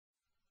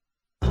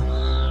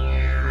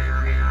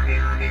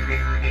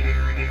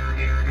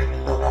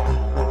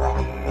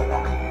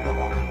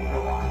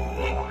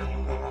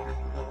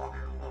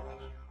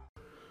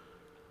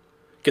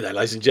G'day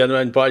ladies and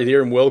gentlemen, Piedudeaus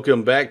here and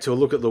welcome back to a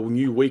look at the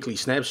new weekly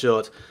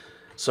snapshot.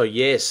 So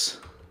yes,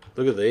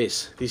 look at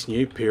this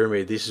new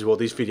pyramid. This is what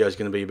this video is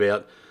going to be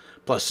about.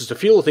 Plus just a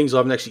few of the things I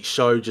haven't actually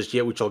showed just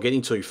yet, which I'll get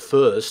into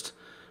first.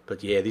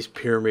 But yeah, this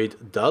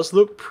pyramid does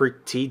look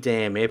pretty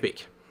damn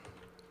epic.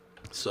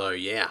 So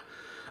yeah,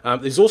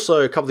 there's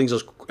also a couple of things,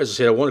 as I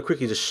said, I want to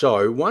quickly just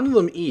show. One of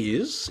them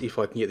is, if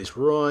I can get this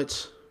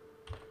right,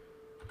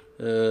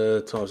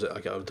 times that,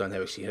 okay, I don't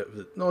have actually have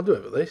it. No, I do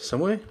have it there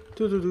somewhere.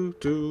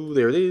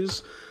 There it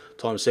is.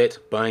 Time set.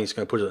 Bang. It's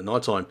going to put it at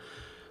night time.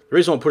 The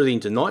reason I put it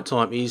into night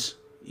time is,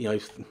 you know,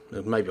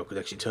 maybe I could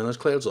actually turn those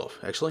clouds off.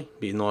 Actually,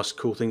 be a nice,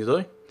 cool thing to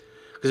do.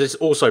 Because it's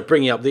also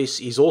bringing up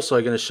this is also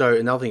going to show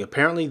another thing.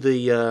 Apparently,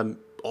 the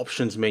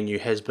options menu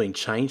has been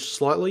changed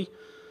slightly,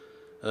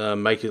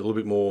 make it a little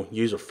bit more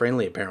user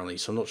friendly. Apparently,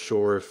 so I'm not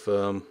sure if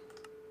you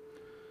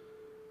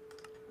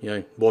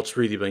know what's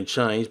really been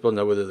changed, but I don't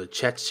know whether the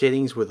chat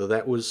settings, whether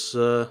that was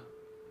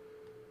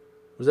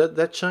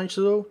that changed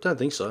at all? Don't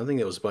think so. I think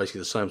that was basically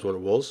the same as what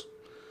it was.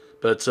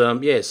 But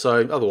yeah,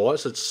 so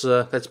otherwise, it's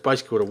that's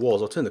basically what it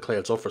was. I'll turn the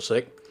clouds off for a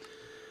sec.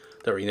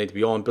 Don't really need to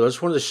be on, but I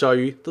just wanted to show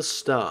you the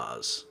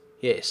stars.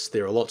 Yes,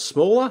 they're a lot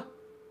smaller.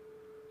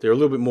 They're a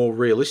little bit more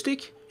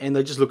realistic, and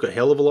they just look a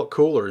hell of a lot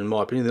cooler, in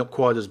my opinion. They're not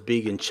quite as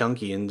big and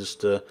chunky, and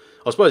just I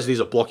suppose these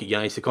are blocky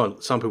games. They kind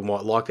of, some people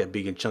might like that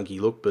big and chunky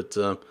look, but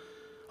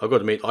I've got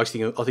to admit, I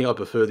think I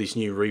prefer this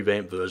new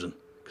revamped version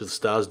because the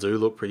stars do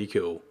look pretty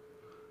cool.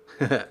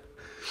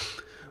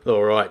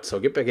 Alright, so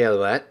I'll get back out of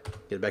that,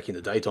 get back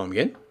into daytime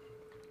again.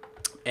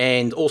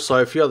 And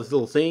also a few other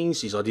little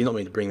things is I did not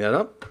mean to bring that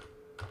up.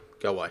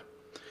 Go away.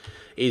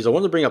 I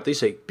want to bring up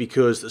this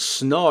because the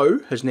snow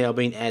has now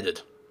been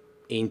added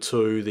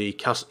into the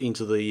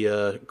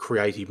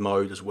creative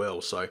mode as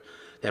well. So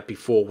that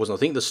before wasn't. I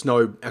think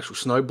the actual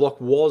snow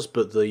block was,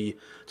 but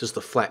just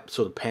the flat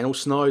sort of panel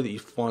snow that you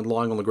find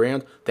lying on the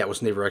ground, that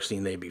was never actually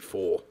in there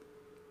before.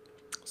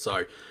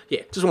 So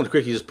yeah, just wanted to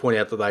quickly just point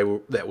out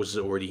that that was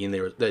already in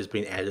there. That has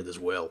been added as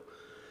well.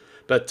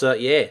 But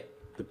yeah,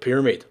 the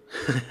pyramid.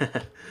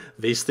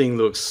 This thing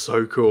looks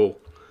so cool.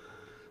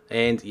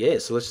 And yeah,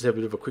 so let's just have a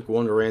bit of a quick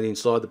wander around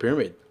inside the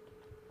pyramid.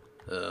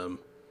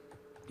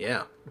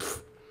 Yeah,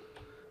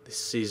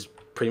 this is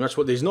pretty much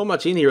what. There's not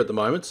much in here at the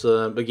moment.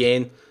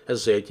 Again,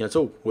 as I said, you know, it's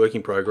all work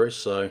in progress.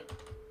 So you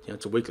know,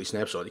 it's a weekly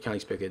snapshot. You can't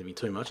expect there to be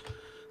too much.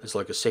 It's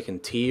like a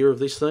second tier of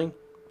this thing.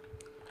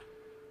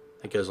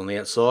 It goes on the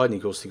outside, and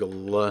of course you've got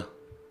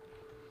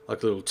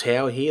like a little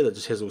tower here that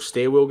just has a little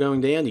stairwell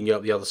going down. You can go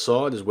up the other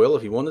side as well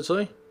if you wanted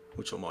to,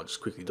 which I might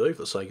just quickly do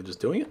for the sake of just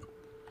doing it.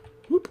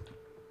 Whoop.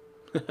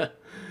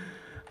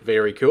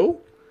 Very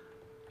cool.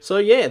 So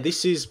yeah,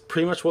 this is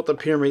pretty much what the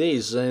pyramid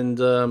is, and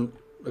of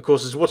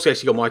course, it's what's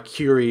actually got my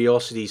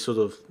curiosity sort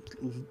of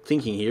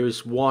thinking here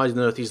is why on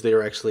earth is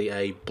there actually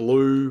a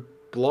blue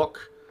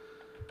block?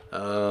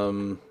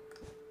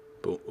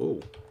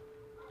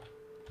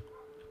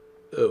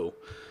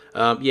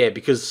 Yeah,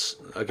 because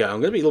okay,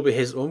 I'm going to be a little bit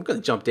hesitant. I'm going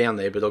to jump down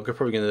there, but I'm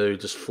probably going to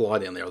just fly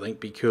down there, I think,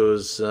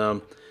 because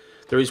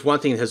there is one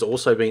thing that has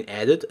also been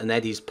added, and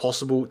that is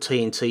possible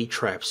TNT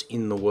traps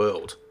in the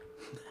world.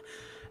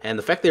 And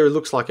the fact there it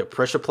looks like a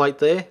pressure plate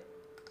there.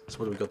 So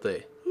what do we got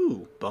there?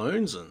 Ooh,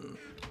 bones and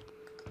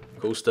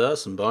cool stuff,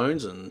 some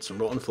bones and some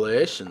rotten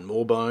flesh and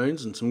more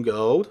bones and some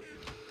gold.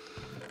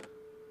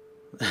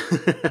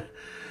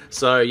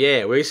 So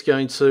yeah, we're just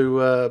going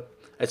to.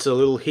 It's a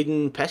little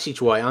hidden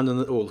passageway under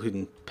the, or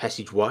hidden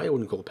passageway. I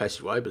wouldn't call it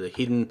passageway, but a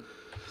hidden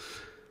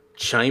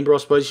chamber, I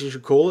suppose you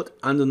should call it,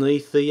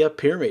 underneath the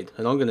pyramid.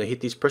 And I'm going to hit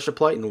this pressure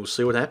plate, and we'll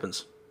see what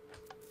happens.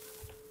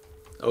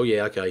 Oh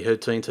yeah, okay. You heard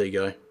TNT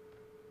go.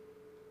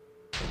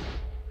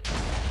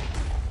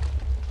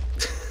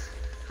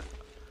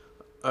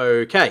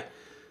 Okay.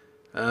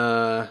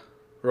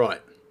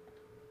 Right.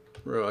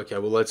 Okay,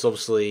 well that's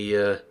obviously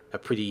a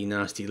pretty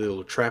nasty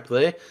little trap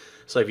there.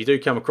 So if you do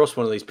come across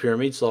one of these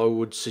pyramids, I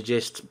would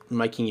suggest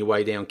making your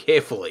way down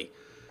carefully,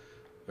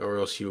 or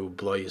else you'll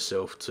blow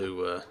yourself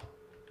to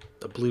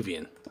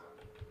oblivion.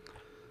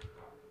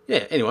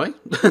 Yeah, anyway.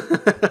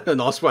 A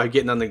nice way of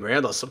getting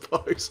underground, I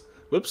suppose.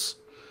 Whoops.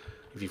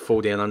 If you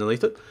fall down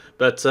underneath it.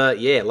 But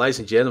yeah, ladies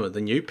and gentlemen,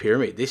 the new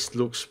pyramid. This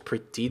looks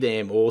pretty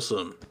damn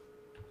awesome.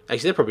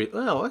 Actually, they're probably...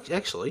 Well,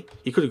 actually,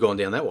 you could have gone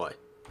down that way.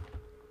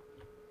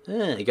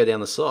 Ah, you go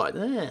down the side.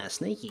 Ah,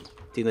 sneaky.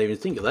 Didn't even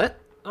think of that.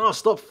 Oh,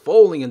 stop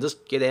falling and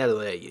just get out of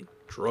there, you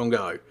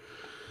drongo.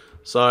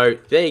 So,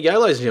 there you go,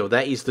 ladies and gentlemen.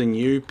 That is the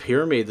new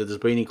pyramid that has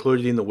been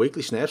included in the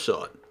weekly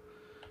snapshot.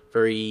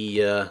 Very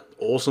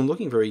awesome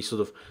looking. Very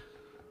sort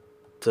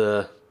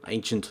of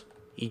ancient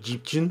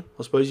Egyptian,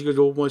 I suppose you could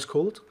almost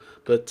call it.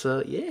 But,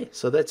 yeah,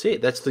 so that's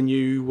it. That's the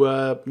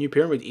new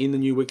pyramid in the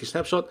new weekly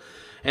snapshot.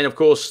 And of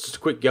course, just a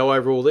quick go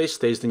over all this.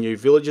 There's the new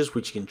villages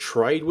which you can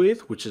trade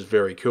with, which is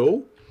very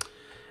cool.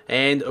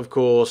 And of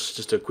course,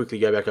 just to quickly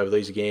go back over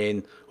these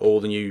again,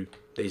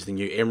 there's the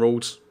new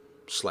emeralds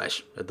 /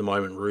 at the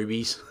moment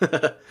rubies,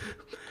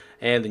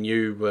 and the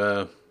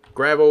new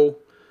gravel,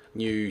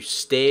 new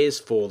stairs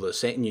for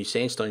the new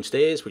sandstone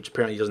stairs, which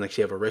apparently doesn't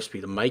actually have a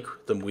recipe to make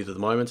them with at the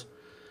moment.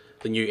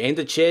 the new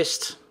Ender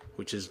chest,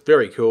 which is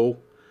very cool.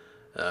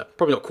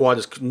 Probably not quite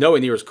as, nowhere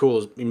near as cool,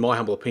 as, in my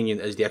humble opinion,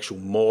 as the actual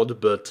mod,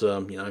 but,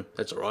 you know,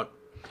 that's alright.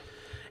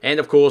 And,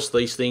 of course,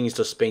 these things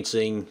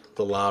dispensing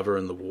the lava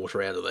and the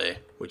water out of there,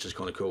 which is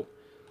kind of cool.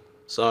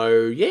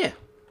 So, yeah.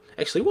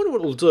 Actually, I wonder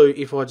what it'll do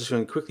if I just go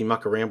and quickly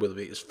muck around with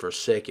it for a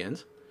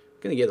second.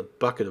 I'm going to get a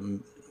bucket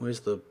of...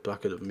 Where's the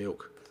bucket of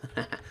milk?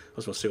 I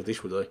just want to see what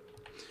this will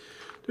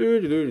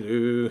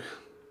do.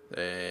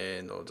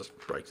 And I'll just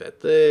break that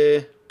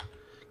there.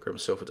 Grab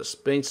myself a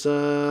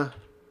dispenser.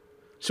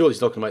 Surely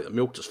it's not going to make the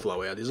milk just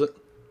flow out, is it?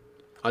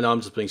 I know I'm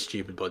just being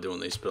stupid by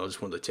doing this, but I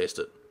just wanted to test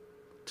it.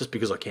 Just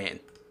because I can.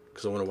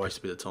 Because I want to waste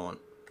a bit of time.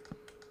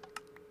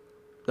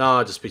 No,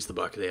 it just spits the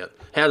bucket out.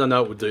 How did I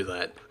know it would do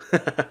that?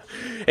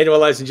 Anyway,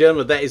 ladies and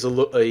gentlemen, that is a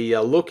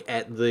look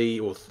at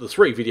the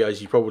 3 videos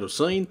you probably would have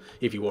seen,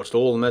 if you watched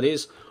all of them, that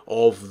is,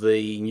 of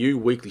the new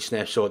weekly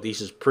snapshot.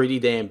 This is pretty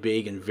damn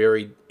big and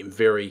very,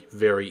 very,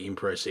 very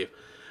impressive.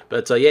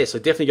 But yeah, so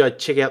definitely go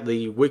check out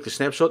the weekly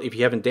snapshot if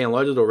you haven't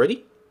downloaded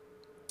already.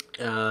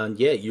 And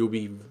yeah, you'll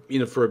be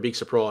in for a big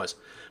surprise.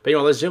 But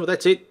anyway, ladies and gentlemen,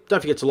 that's it.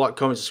 Don't forget to like,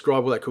 comment,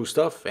 subscribe, all that cool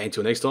stuff. And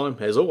until next time,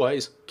 as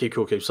always, keep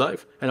cool, keep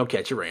safe, and I'll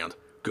catch you around.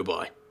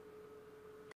 Goodbye.